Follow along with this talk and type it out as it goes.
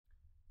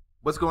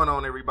What's going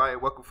on, everybody?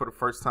 Welcome for the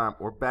first time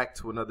or back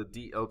to another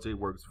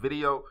dljworks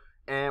video.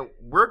 And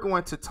we're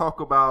going to talk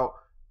about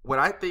what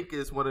I think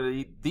is one of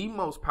the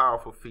most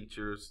powerful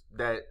features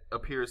that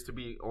appears to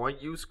be on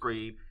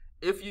Uscreen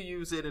if you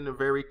use it in a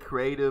very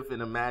creative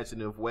and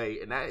imaginative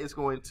way. And that is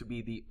going to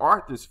be the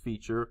authors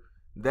feature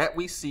that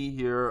we see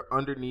here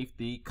underneath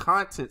the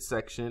content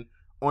section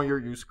on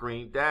your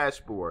Uscreen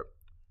dashboard.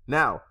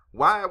 Now,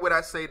 why would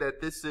I say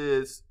that this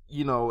is,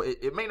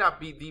 it may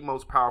not be the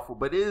most powerful,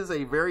 but it is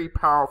a very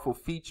powerful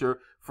feature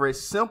for as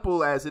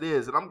simple as it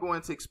is. And I'm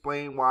going to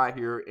explain why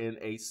here in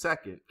a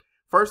second.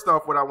 First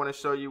off, what I want to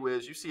show you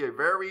is you see a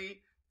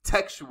very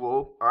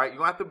textual, all right,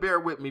 you have to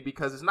bear with me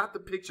because it's not the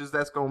pictures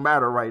that's going to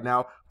matter right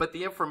now, but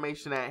the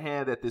information at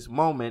hand at this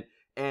moment.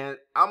 And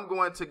I'm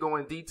going to go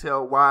in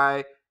detail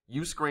why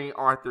Uscreen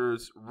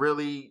authors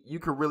you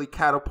can really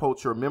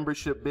catapult your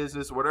membership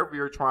business, whatever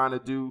you're trying to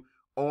do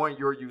on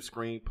your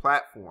Uscreen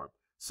platform.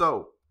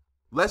 So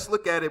let's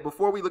look at it.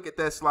 Before we look at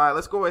that slide,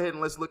 let's go ahead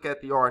and let's look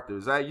at the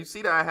authors. You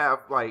see that I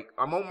have,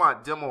 I'm on my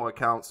demo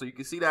account, so you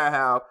can see that I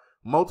have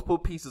multiple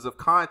pieces of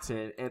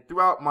content, and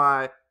throughout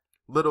my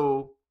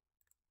little,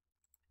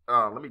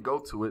 let me go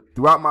to it,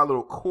 throughout my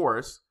little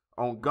course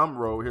on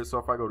Gumroad here. So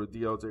if I go to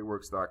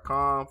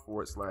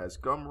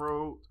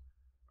dljworks.com/Gumroad,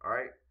 all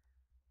right,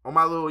 on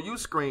my little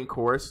Uscreen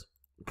course,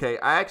 okay,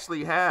 I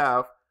actually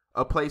have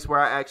a place where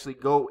I actually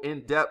go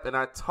in depth and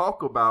I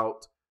talk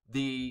about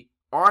the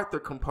author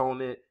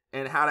component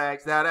and how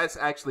that's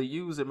actually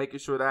used, and making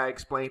sure that I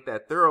explained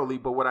that thoroughly.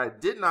 But what I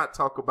did not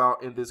talk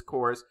about in this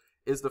course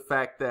is the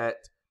fact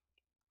that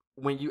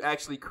when you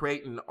actually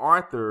create an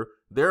author,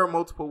 there are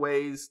multiple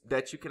ways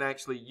that you can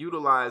actually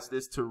utilize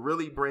this to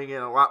really bring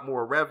in a lot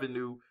more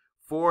revenue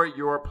for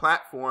your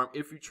platform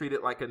if you treat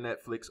it like a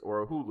Netflix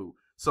or a Hulu.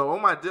 So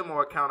on my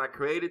demo account, I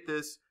created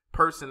this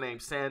person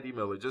named Sandy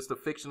Miller, just a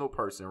fictional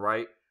person,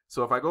 right?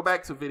 So if I go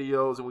back to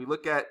videos and we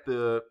look at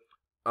the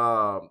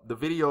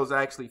videos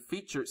I actually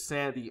featured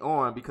Sandy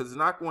on, because it's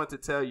not going to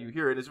tell you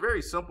here, and it's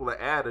very simple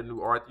to add a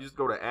new author. You just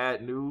go to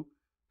add new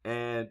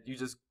and you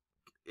just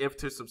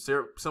enter some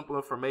simple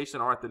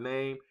information, author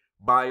name,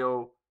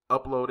 bio,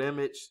 upload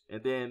image,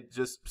 and then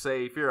just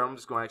save here. I'm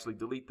just going to actually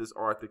delete this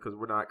author because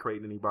we're not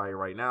creating anybody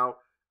right now.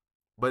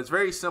 But it's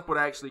very simple to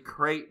actually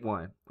create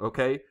one,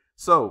 okay?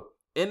 So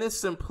in this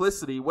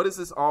simplicity, what does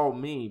this all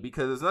mean?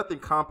 Because there's nothing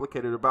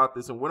complicated about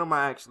this, and what am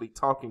I actually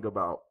talking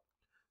about?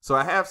 So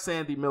I have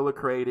Sandy Miller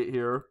created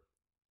here.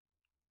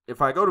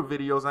 If I go to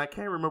videos, I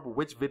can't remember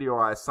which video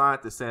I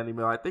assigned to Sandy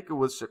Miller. I think it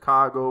was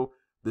Chicago,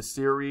 the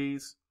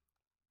series.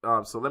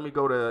 So let me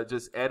go to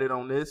just edit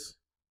on this.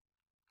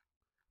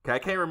 Okay, I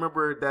can't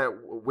remember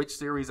which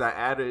series I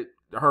added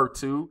her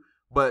to,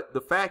 but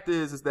the fact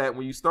is that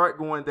when you start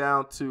going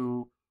down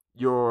to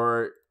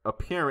your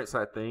appearance,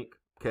 I think,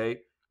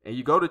 okay, and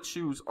you go to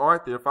choose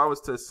author, if I was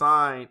to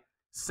assign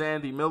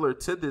Sandy Miller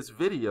to this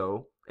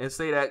video and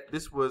say that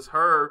this was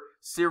her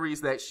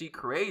series that she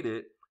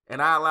created,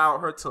 and I allowed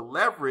her to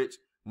leverage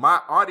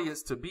my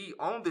audience to be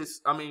on this,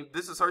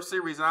 this is her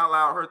series, and I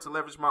allowed her to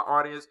leverage my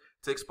audience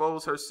to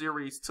expose her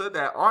series to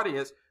that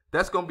audience,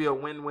 that's going to be a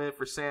win-win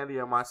for Sandy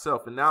and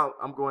myself. And now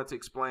I'm going to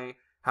explain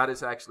how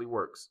this actually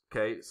works.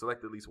 Okay,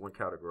 select at least one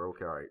category.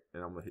 Okay, all right,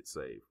 and I'm going to hit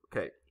save.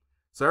 Okay.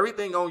 So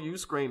everything on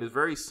Uscreen is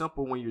very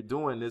simple when you're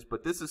doing this,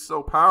 but this is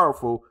so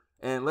powerful.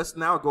 And let's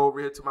now go over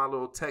here to my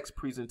little text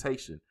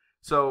presentation.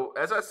 So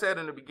as I said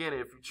in the beginning,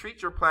 if you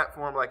treat your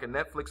platform like a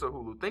Netflix or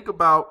Hulu, think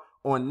about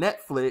on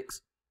Netflix,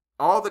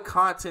 all the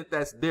content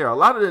that's there. A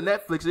lot of the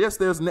Netflix, yes,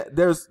 there's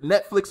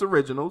Netflix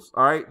originals,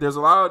 all right? There's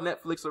a lot of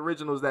Netflix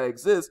originals that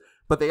exist,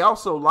 but they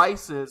also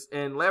license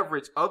and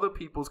leverage other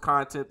people's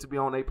content to be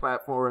on their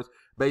platforms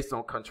based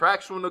on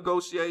contractual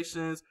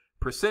negotiations,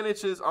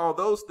 percentages, all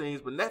those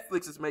things. But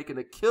Netflix is making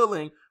a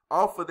killing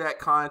off of that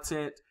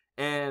content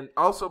and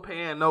also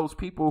paying those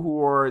people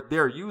who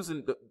they're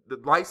using the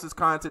licensed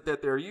content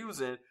that they're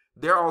using.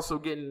 They're also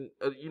getting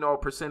a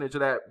percentage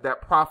of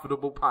that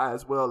profitable pie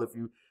as well, if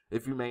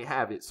you may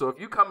have it. So if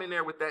you come in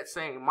there with that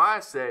same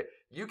mindset,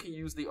 you can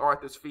use the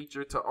authors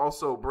feature to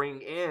also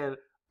bring in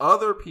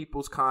other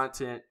people's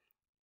content,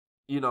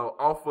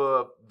 off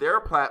of their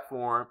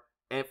platform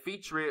and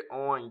feature it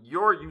on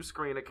your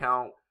Uscreen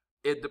account.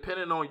 It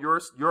depending on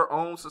your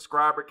own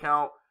subscriber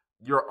count,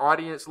 your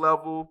audience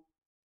level,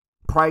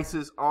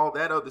 prices, all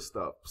that other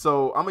stuff.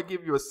 So I'm gonna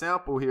give you a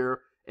sample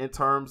here in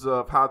terms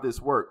of how this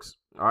works.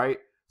 All right.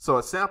 So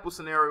a sample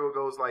scenario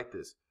goes like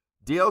this.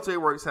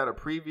 dljworks had a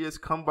previous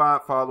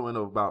combined following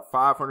of about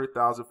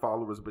 500,000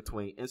 followers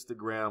between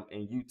Instagram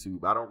and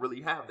YouTube. I don't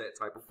really have that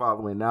type of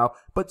following now,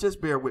 but just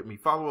bear with me.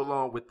 Follow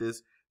along with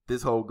this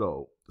whole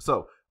goal.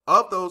 So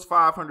of those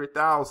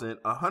 500,000,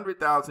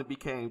 100,000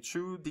 became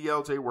true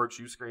dljworks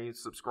Uscreen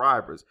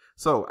subscribers.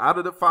 So out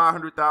of the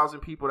 500,000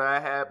 people that I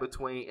had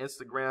between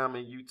Instagram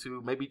and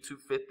YouTube, maybe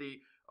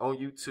 250 on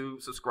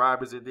YouTube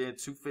subscribers and then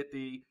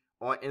 250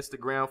 on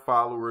Instagram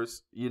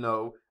followers,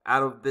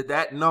 out of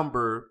that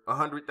number,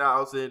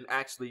 100,000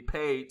 actually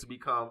paid to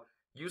become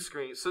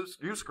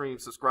Uscreen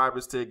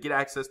subscribers to get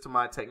access to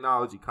my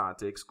technology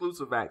content,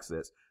 exclusive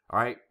access, all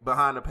right,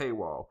 behind the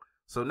paywall.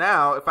 So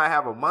now if I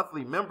have a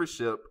monthly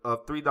membership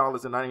of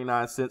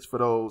 $3.99 for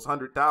those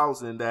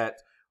 100,000 that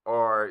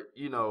are,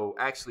 you know,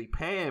 actually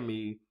paying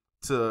me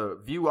to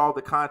view all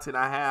the content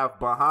I have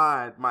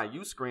behind my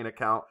Uscreen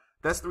account,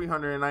 that's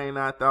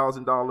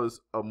 $399,000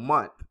 a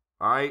month,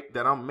 all right,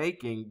 that I'm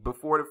making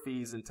before the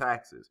fees and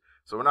taxes.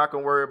 So we're not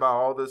going to worry about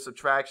all the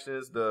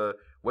subtractions, the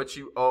what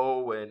you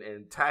owe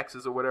and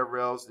taxes or whatever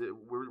else.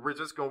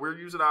 We're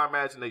using our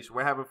imagination.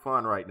 We're having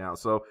fun right now.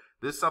 So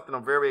this is something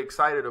I'm very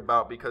excited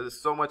about because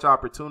there's so much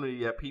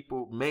opportunity that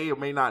people may or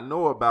may not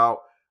know about.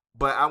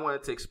 But I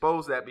wanted to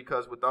expose that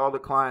because with all the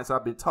clients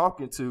I've been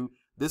talking to,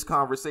 this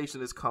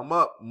conversation has come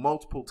up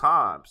multiple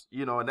times,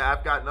 you know, and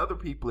I've gotten other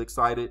people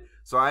excited.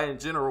 So I, in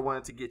general,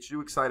 wanted to get you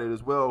excited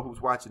as well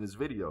who's watching this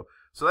video.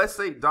 So let's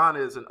say Donna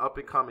is an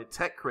up-and-coming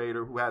tech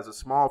creator who has a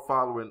small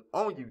following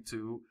on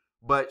YouTube,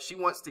 but she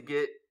wants to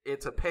get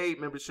into paid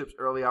memberships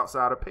early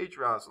outside of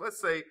Patreon. So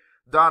let's say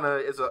Donna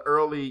is an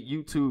early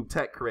YouTube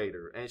tech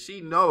creator, and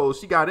she knows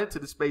she got into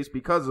the space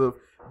because of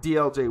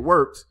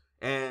dljworks.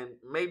 And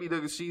maybe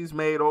she's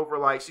made over,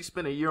 like, she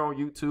spent a year on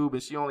YouTube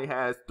and she only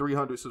has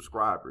 300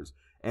 subscribers.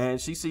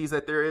 And she sees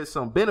that there is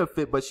some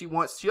benefit, but she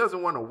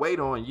doesn't want to wait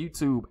on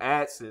YouTube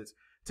AdSense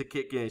to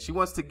kick in. She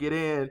wants to get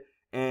in,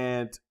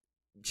 and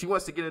she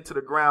wants to get into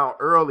the ground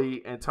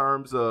early in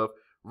terms of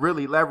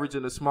really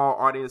leveraging the small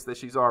audience that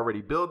she's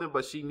already building,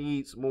 but she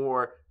needs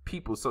more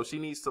people. So she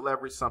needs to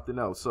leverage something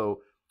else.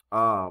 So,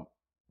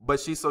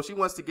 she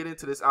wants to get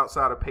into this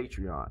outside of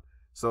Patreon.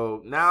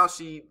 So now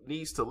she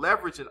needs to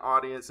leverage an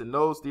audience and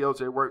knows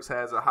dljworks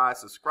has a high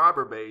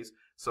subscriber base.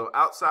 So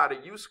outside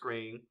of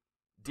Uscreen,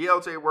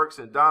 dljworks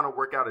and Donna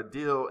work out a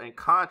deal and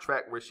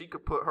contract where she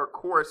could put her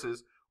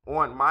courses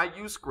on my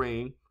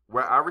Uscreen,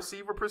 where I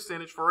receive a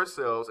percentage for her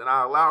sales, and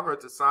I allow her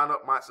to sign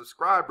up my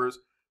subscribers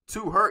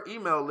to her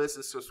email list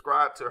and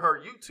subscribe to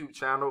her YouTube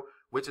channel,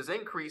 which is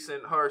increasing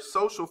her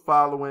social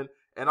following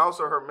and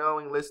also her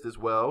mailing list as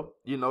well.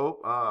 You know,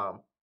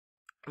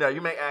 now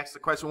you may ask the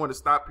question, I want to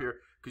stop here,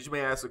 because you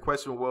may ask the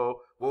question, well,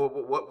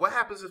 what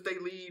happens if they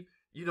leave,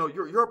 you know,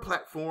 your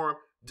platform,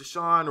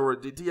 Deshaun or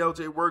the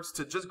dljworks,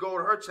 to just go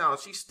to her channel?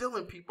 She's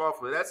stealing people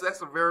off of it.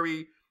 That's a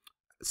very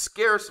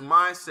scarce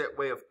mindset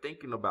way of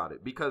thinking about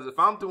it. Because if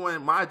I'm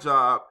doing my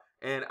job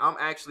and I'm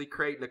actually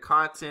creating the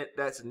content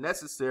that's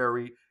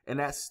necessary and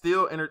that's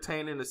still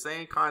entertaining, the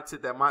same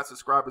content that my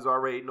subscribers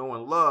already know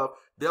and love,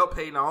 they'll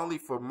pay not only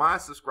for my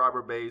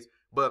subscriber base,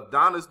 but if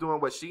Donna's doing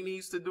what she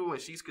needs to do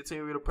and she's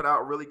continuing to put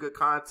out really good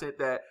content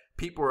that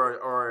people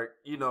are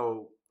you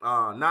know,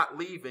 not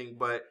leaving,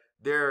 but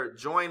they're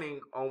joining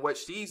on what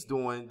she's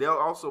doing, they'll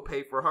also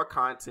pay for her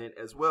content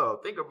as well.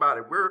 Think about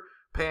it. We're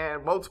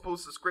paying multiple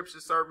subscription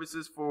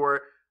services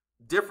for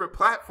different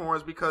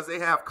platforms because they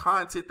have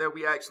content that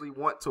we actually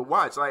want to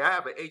watch. Like I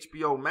have an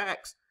HBO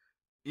Max,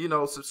 you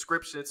know,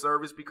 subscription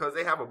service because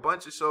they have a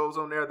bunch of shows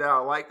on there that I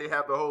like. They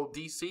have the whole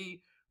DC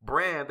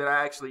brand that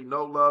I actually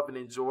know, love, and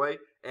enjoy.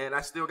 And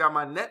I still got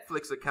my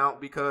Netflix account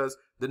because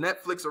the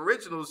Netflix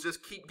originals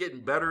just keep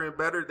getting better and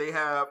better. They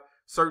have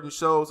certain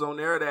shows on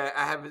there that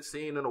I haven't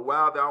seen in a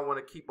while that I want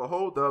to keep a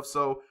hold of.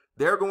 So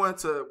you're going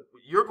to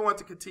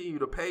continue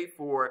to pay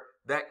for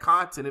that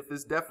content if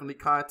it's definitely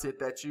content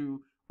that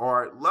you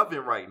are loving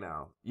right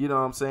now. You know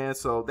what I'm saying?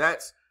 So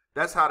that's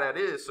how that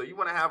is. So you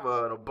want to have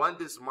an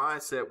abundance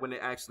mindset when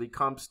it actually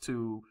comes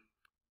to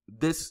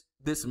this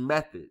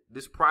method,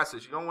 this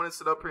process. You don't want to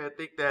sit up here and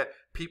think that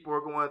people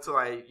are going to,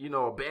 like, you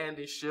know,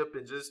 abandon ship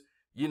and just,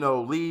 you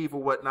know, leave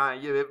or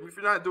whatnot. Yeah, if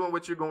you're not doing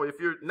what if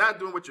you're not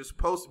doing what you're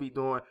supposed to be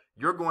doing,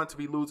 you're going to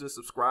be losing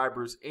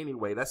subscribers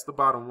anyway. That's the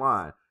bottom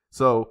line.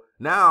 So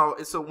now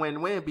it's a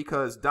win-win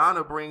because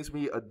Donna brings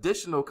me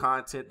additional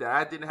content that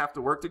I didn't have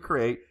to work to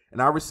create,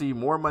 and I receive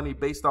more money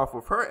based off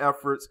of her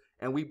efforts,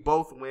 and we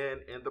both win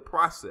in the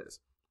process.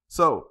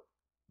 So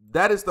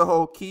that is the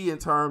whole key in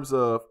terms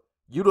of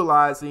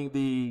utilizing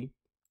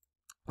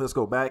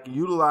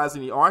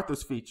utilizing the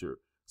authors feature.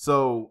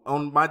 So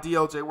on my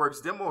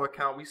dljworks demo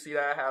account, we see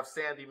that I have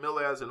Sandy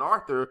Miller as an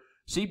author.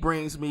 She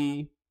brings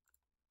me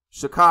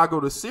Chicago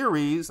the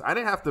series. I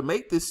didn't have to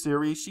make this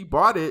series. She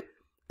bought it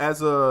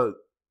as a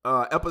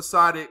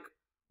episodic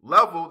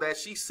level that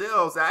she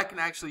sells that I can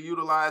actually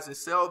utilize and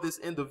sell this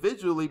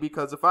individually,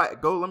 because if I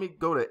go, let me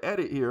go to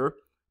edit here.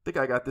 I think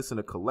I got this in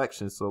a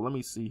collection. So let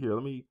me see here.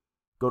 Let me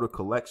go to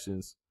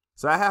collections.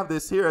 So I have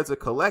this here as a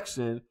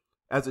collection,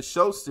 as a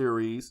show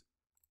series.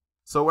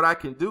 So what I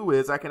can do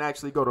is I can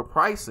actually go to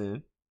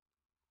pricing,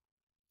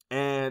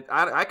 and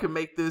I can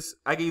make this,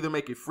 I can either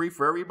make it free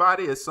for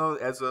everybody as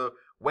a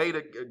way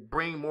to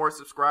bring more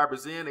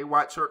subscribers in, they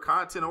watch her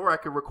content, or I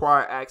can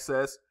require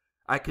access.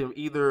 I can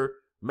either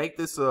make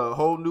this a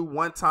whole new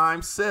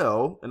one-time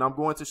sell, and I'm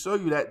going to show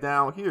you that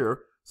down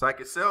here. So I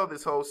can sell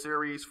this whole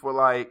series for,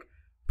 like,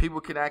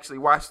 people can actually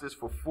watch this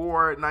for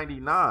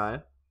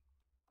 $4.99.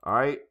 All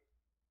right.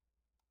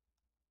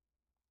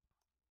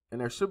 And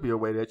there should be a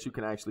way that you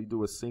can actually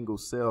do a single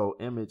cell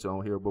image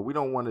on here, but we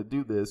don't want to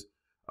do this.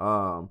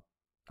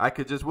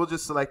 We'll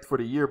just select for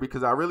the year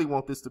because I really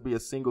want this to be a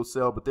single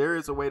cell, but there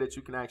is a way that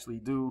you can actually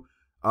do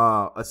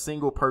a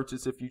single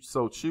purchase if you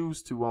so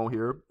choose to on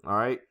here. All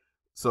right.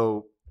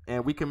 So,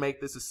 and we can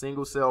make this a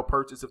single sale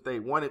purchase if they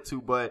wanted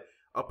to, but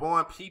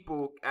upon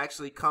people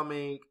actually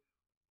coming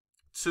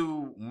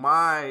to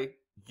my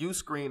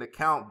Uscreen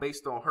account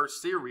based on her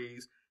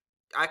series,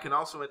 I can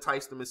also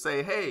entice them and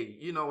say, hey,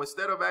 you know,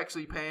 instead of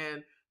actually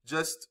paying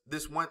just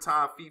this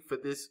one-time fee for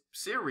this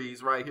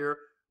series right here,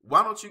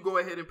 why don't you go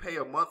ahead and pay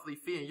a monthly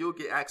fee and you'll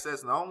get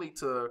access not only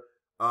to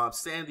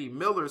Sandy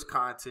Miller's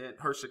content,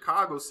 her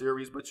Chicago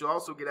series, but you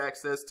also get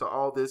access to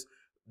all this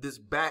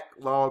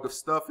backlog of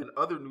stuff and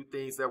other new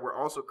things that we're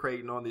also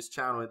creating on this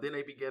channel. And then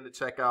they begin to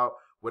check out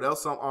what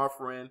else I'm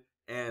offering,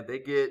 and they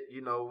get,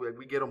 you know,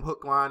 we get them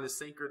hook, line, and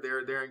sinker.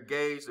 They're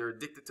engaged, they're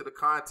addicted to the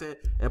content,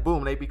 and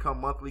boom, they become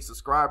monthly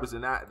subscribers,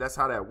 and that's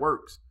how that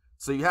works.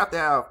 So you have to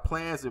have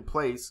plans in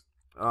place.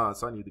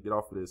 So I need to get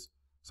off of this,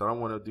 so I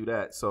don't want to do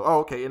that. So, oh,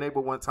 okay,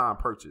 enable one-time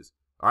purchase.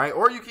 All right,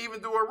 or you can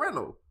even do a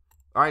rental.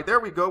 All right, there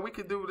we go. We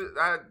can do this.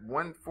 I had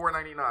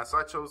 $4.99, so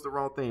I chose the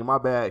wrong thing. My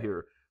bad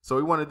here. So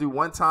we want to do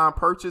one-time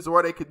purchase,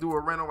 or they could do a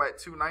rental at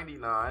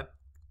 $2.99.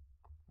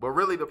 But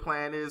really, the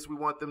plan is we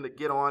want them to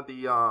get on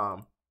the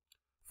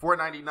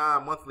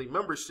 $4.99 monthly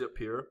membership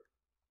here.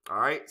 All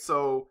right.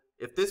 So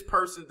if this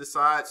person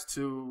decides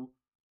to,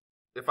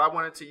 if I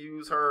wanted to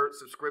use her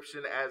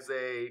subscription as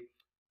a,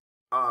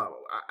 I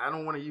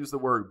don't want to use the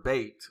word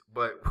bait,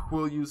 but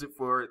we'll use it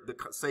for the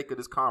sake of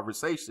this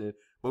conversation.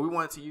 But we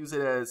wanted to use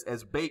it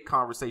as bait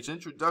conversation,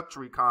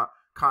 introductory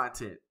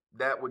content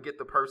that would get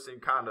the person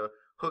kind of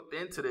hooked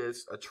into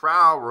this, a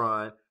trial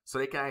run, so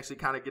they can actually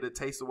kind of get a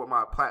taste of what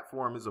my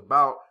platform is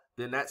about.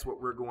 Then that's what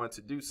we're going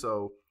to do.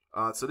 So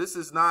so this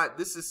is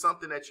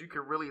something that you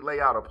can really lay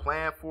out a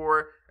plan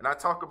for. And I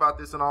talk about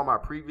this in all my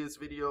previous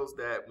videos,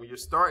 that when you're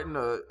starting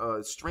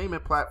a streaming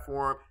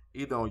platform,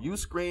 either on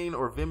Uscreen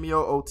or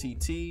Vimeo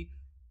OTT,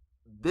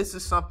 this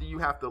is something you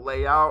have to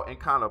lay out and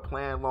kind of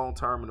plan long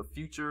term in the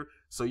future,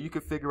 so you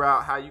can figure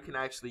out how you can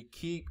actually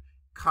keep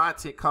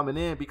content coming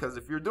in. Because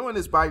if you're doing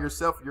this by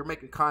yourself, you're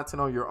making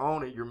content on your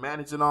own and you're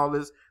managing all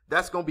this,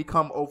 that's going to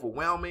become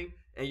overwhelming.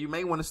 And you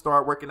may want to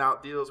start working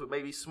out deals with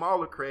maybe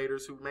smaller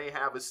creators who may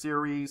have a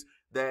series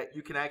that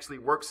you can actually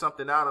work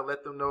something out and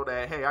let them know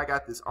that, hey, I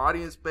got this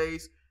audience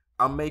base.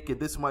 I'm making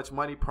this much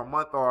money per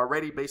month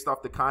already based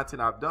off the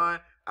content I've done.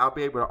 I'll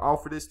be able to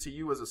offer this to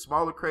you as a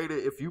smaller creator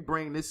if you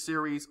bring this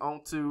series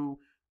onto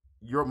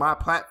my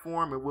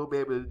platform, and we'll be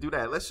able to do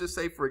that. Let's just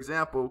say, for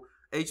example,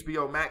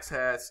 HBO Max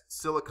has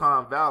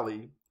Silicon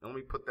Valley. Let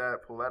me pull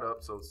that up.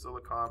 So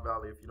Silicon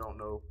Valley, if you don't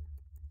know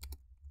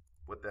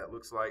what that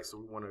looks like, so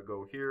we want to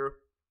go here.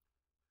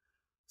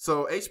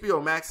 So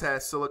HBO Max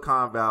has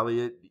Silicon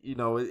Valley.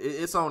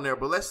 It's on there.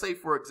 But let's say,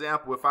 for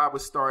example, if I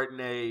was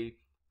starting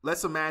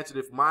let's imagine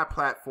if my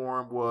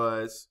platform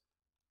was,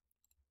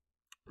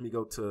 let me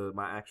go to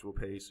my actual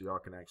page so y'all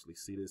can actually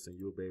see this and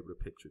you'll be able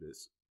to picture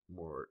this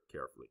more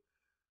carefully.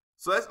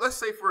 So let's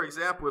say, for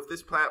example, if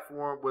this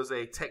platform was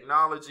a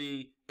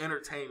technology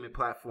entertainment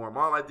platform,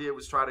 all I did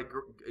was try to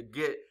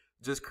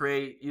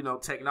create,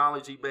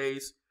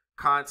 technology-based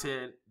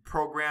content,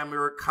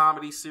 programmer,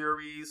 comedy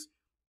series,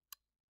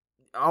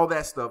 all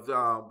that stuff,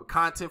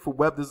 content for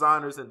web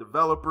designers and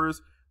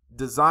developers,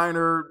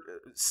 designer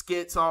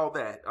skits, all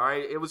that. All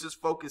right. It was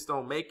just focused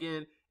on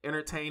making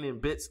entertaining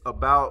bits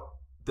about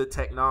the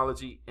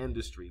technology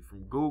industry,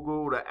 from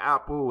Google to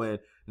Apple. And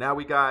now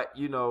we got,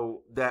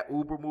 that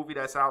Uber movie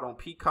that's out on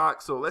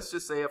Peacock. So let's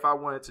just say if I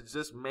wanted to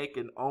just make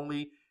an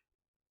only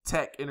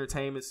tech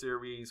entertainment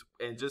series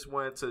and just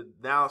wanted to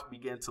now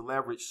begin to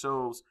leverage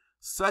shows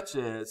such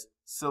as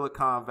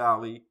Silicon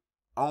Valley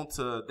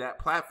onto that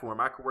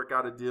platform, I could work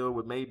out a deal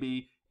with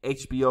maybe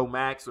HBO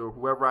Max or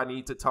whoever I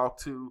need to talk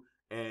to,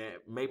 and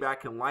maybe I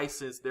can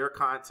license their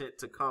content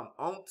to come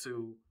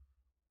onto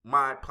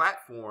my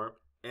platform.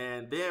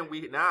 And then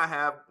we now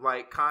have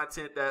like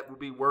content that would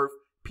be worth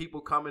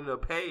people coming to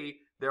pay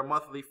their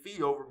monthly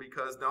fee over,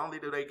 because not only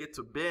do they get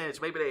to binge,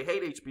 maybe they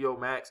hate HBO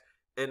Max,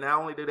 and not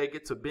only do they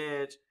get to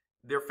binge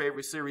their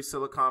favorite series,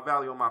 Silicon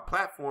Valley, on my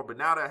platform, but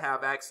now they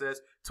have access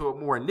to a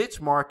more niche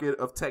market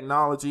of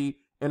technology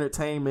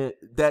entertainment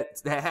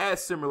that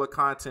has similar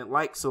content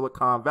like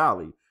Silicon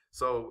Valley.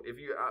 So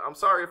I'm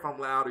sorry if I'm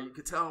loud, or you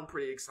can tell I'm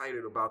pretty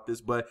excited about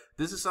this, but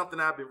this is something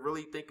I've been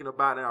really thinking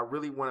about and I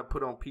really want to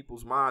put on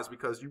people's minds,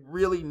 because you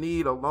really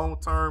need a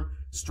long-term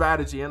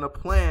strategy and a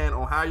plan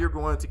on how you're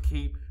going to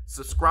keep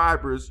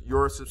subscribers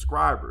your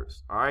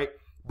subscribers. All right.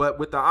 But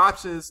with the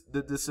options,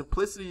 the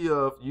simplicity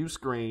of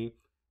Uscreen,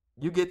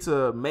 you get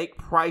to make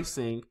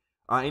pricing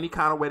any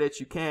kind of way that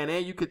you can,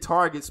 and you could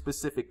target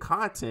specific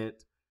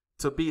content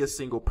to be a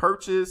single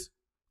purchase,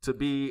 to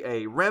be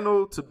a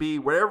rental, to be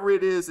whatever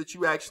it is that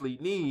you actually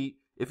need.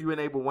 If you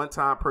enable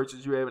one-time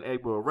purchase, you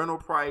enable a rental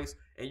price,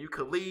 and you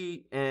can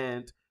lead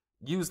and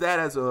use that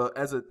as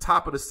a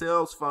top of the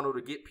sales funnel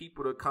to get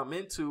people to come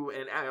into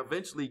and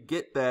eventually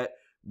get that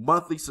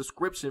monthly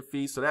subscription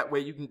fee. So that way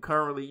you can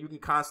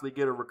constantly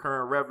get a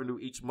recurring revenue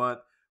each month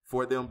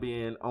for them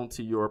being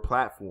onto your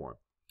platform.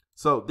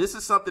 So this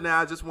is something that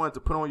I just wanted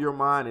to put on your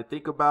mind and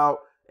think about.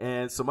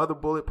 and some other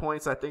bullet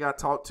points I think I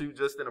talked to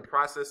just in the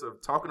process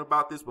of talking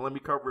about this, but let me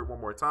cover it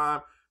one more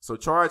time. So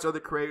charge other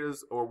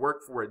creators or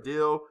work for a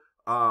deal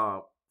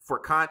for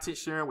content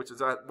sharing, which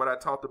is what I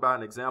talked about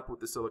an example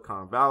with the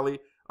Silicon Valley.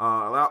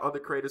 Allow other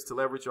creators to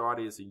leverage your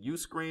audience in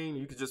Uscreen.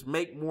 You can just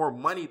make more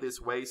money this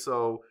way.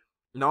 So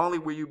not only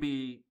will you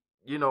be,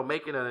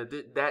 making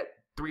that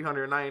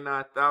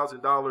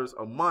 $399,000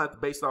 a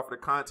month based off of the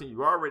content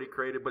you already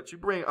created, but you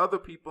bring other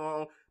people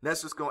on,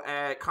 that's just going to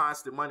add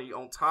constant money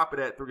on top of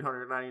that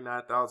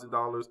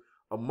 $399,000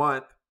 a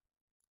month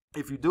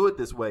if you do it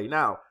this way.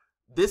 Now,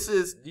 this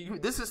is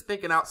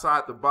thinking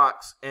outside the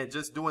box and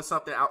just doing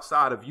something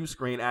outside of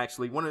Uscreen.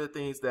 Actually, one of the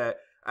things that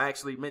I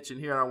actually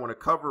mentioned here and I want to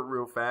cover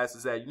real fast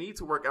is that you need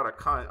to work out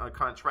a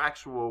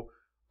contractual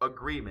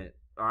agreement.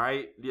 All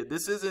right. Yeah,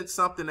 this isn't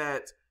something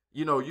that,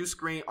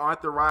 Uscreen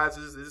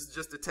authorizes. This is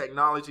just the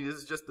technology. This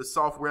is just the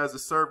software as a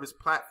service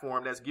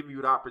platform that's giving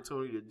you the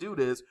opportunity to do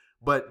this.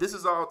 But this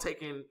is all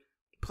taking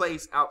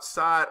place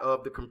outside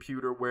of the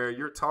computer where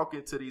you're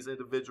talking to these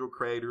individual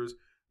creators.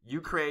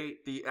 You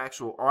create the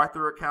actual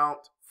author account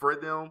for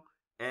them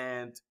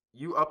and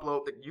you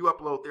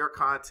upload their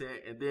content,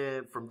 and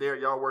then from there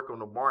y'all work on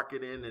the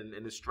marketing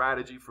and the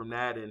strategy from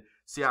that and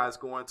see how it's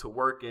going to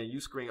work. And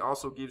Uscreen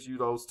also gives you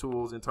those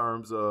tools in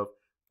terms of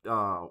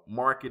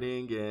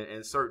marketing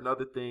and certain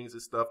other things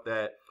and stuff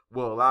that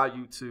will allow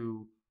you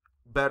to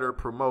better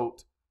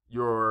promote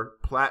your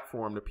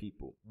platform to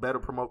people, better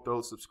promote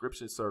those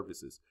subscription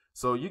services.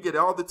 So you get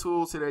all the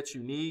tools here that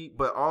you need,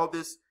 but all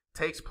this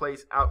takes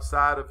place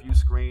outside of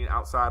Uscreen,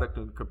 outside of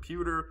the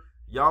computer.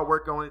 Y'all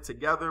work on it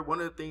together. One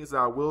of the things that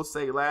I will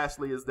say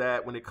lastly is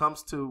that when it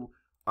comes to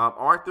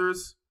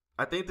authors,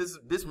 I think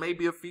this may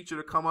be a feature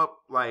to come up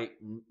like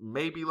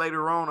maybe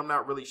later on. I'm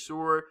not really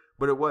sure,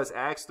 but it was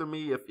asked of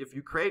me if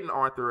you create an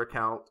author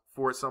account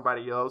for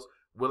somebody else,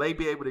 will they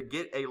be able to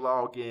get a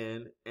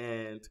login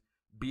and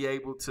be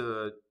able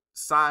to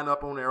sign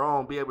up on their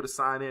own, be able to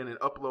sign in and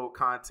upload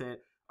content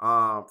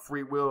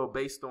free will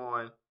based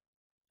on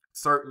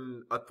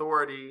certain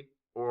authority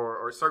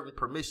or certain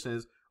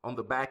permissions on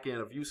the back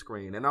end of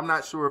Uscreen. And I'm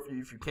not sure if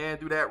you can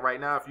do that right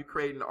now. If you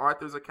create an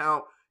author's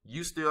account,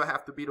 you still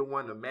have to be the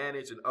one to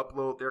manage and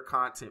upload their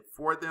content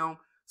for them.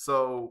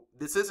 So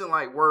this isn't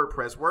like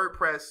WordPress.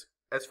 WordPress,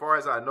 as far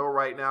as I know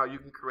right now, you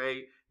can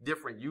create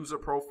different user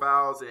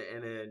profiles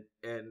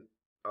and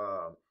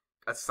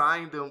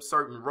assign them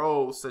certain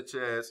roles such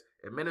as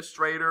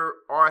administrator,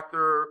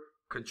 author,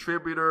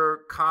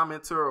 contributor,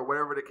 commenter, or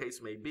whatever the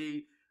case may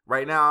be.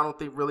 Right now, I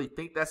don't really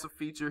think that's a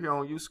feature here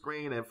on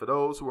Uscreen. And for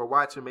those who are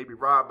watching, maybe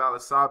Rob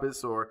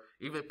Balasabas or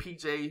even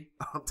PJ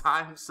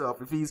Ty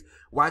himself, if he's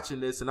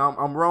watching this and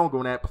I'm wrong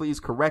on that, please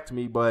correct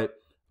me,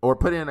 or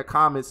put it in the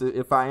comments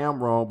if I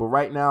am wrong. But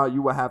right now,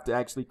 you will have to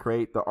actually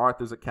create the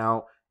author's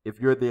account. If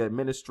you're the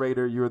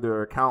administrator, you're the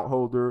account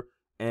holder,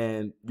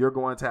 and you're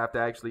going to have to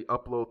actually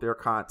upload their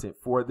content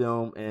for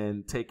them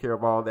and take care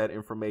of all that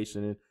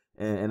information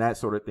and that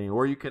sort of thing.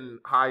 Or you can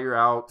hire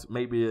out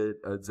maybe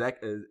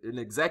an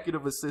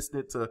executive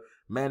assistant to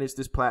manage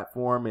this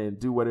platform and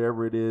do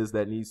whatever it is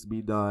that needs to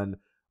be done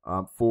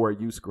for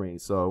Uscreen.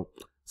 So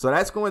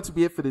that's going to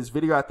be it for this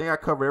video. I think I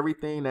covered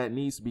everything that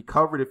needs to be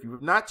covered. If you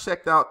have not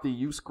checked out the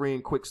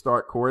Uscreen Quick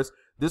Start course,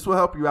 this will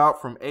help you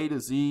out from A to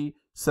Z,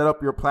 set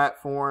up your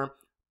platform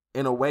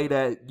in a way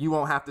that you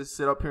won't have to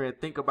sit up here and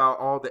think about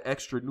all the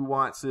extra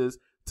nuances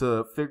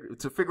to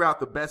figure out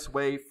the best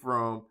way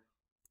from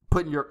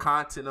putting your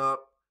content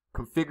up,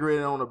 configure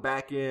it on the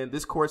back end.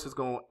 This course is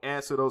going to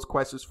answer those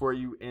questions for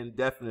you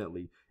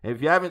indefinitely. And if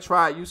you haven't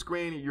tried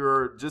Uscreen and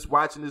you're just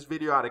watching this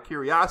video out of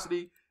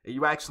curiosity and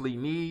you're actually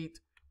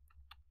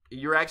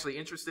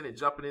interested in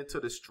jumping into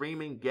the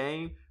streaming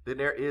game, then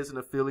there is an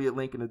affiliate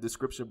link in the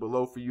description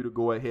below for you to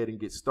go ahead and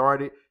get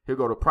started. Here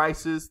go the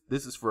prices.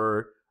 This is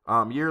for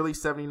yearly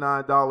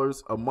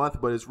 $79 a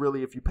month, but it's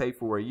really if you pay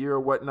for a year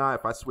or whatnot.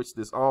 If I switch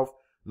this off,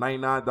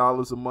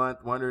 $99 a month,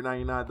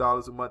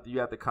 $199 a month, you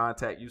have to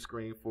contact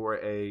Uscreen for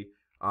a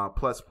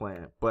plus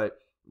plan. But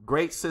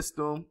great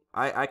system.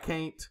 I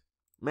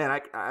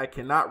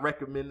cannot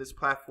recommend this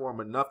platform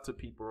enough to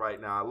people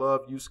right now. I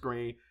love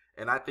Uscreen,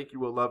 and I think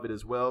you will love it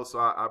as well. So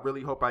I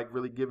really hope I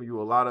really given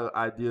you a lot of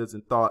ideas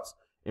and thoughts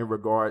in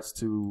regards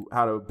to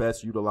how to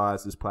best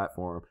utilize this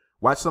platform.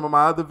 Watch some of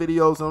my other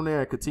videos on there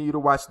and continue to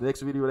watch the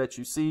next video that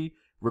you see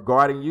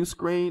regarding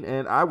Uscreen,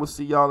 and I will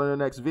see y'all in the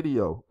next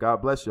video.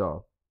 God bless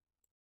y'all.